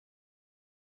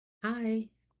Hi,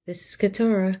 this is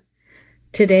Katura.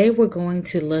 Today we're going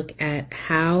to look at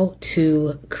how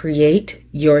to create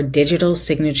your digital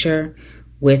signature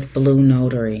with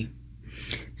BlueNotary.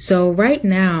 So right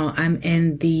now I'm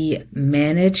in the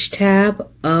Manage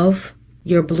tab of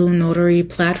your BlueNotary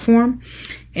platform.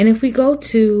 And if we go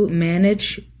to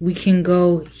Manage, we can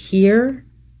go here,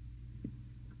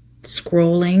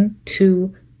 scrolling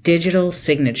to Digital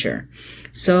Signature.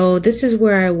 So this is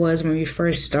where I was when we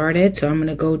first started. So I'm going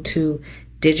to go to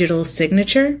Digital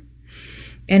Signature.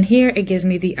 And here it gives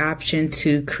me the option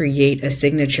to create a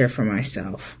signature for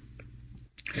myself.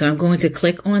 So I'm going to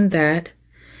click on that.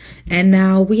 And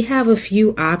now we have a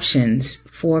few options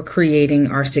for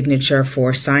creating our signature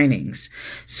for signings.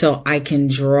 So I can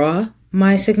draw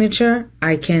my signature,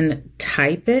 I can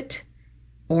type it,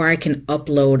 or I can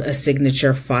upload a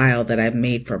signature file that I've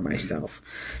made for myself.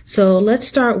 So let's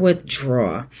start with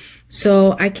draw.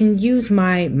 So I can use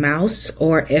my mouse,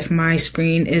 or if my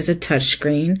screen is a touch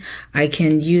screen, I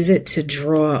can use it to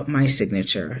draw my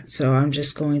signature. So I'm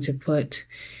just going to put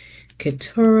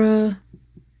Katura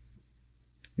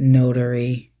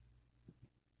Notary.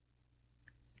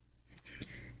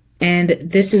 And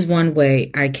this is one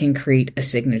way I can create a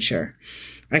signature.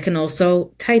 I can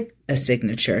also type a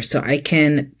signature. So I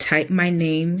can type my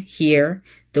name here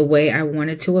the way I want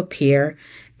it to appear.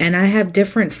 And I have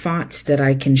different fonts that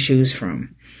I can choose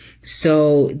from.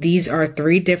 So these are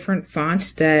 3 different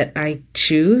fonts that I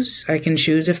choose. I can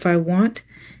choose if I want.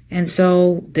 And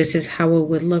so this is how it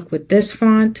would look with this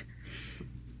font.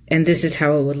 And this is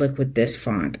how it would look with this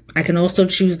font. I can also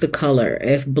choose the color.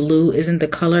 If blue isn't the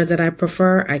color that I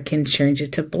prefer, I can change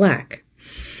it to black.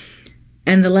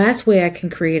 And the last way I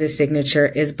can create a signature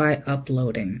is by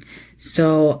uploading.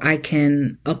 So I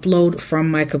can upload from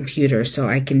my computer. So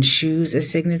I can choose a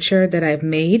signature that I've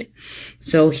made.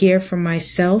 So here for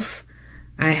myself,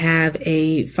 I have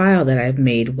a file that I've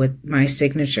made with my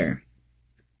signature.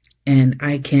 And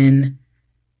I can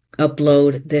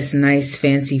upload this nice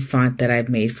fancy font that I've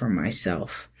made for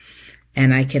myself.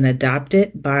 And I can adopt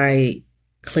it by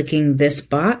clicking this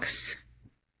box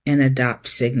and adopt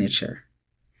signature.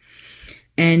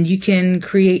 And you can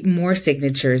create more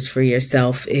signatures for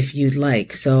yourself if you'd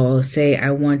like. So say I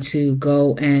want to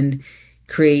go and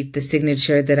create the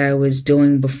signature that I was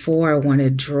doing before. I want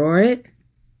to draw it.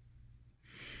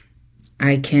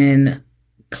 I can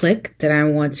click that I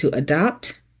want to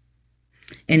adopt.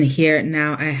 And here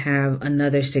now I have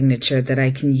another signature that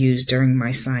I can use during my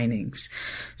signings.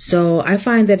 So I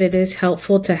find that it is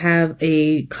helpful to have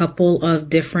a couple of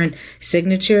different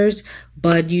signatures,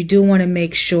 but you do want to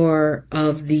make sure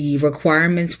of the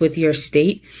requirements with your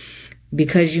state,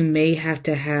 because you may have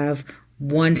to have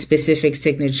one specific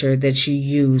signature that you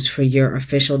use for your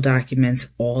official documents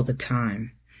all the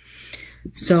time.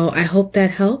 So I hope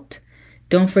that helped.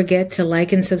 Don't forget to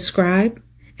like and subscribe,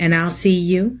 and I'll see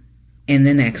you in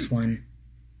the next one.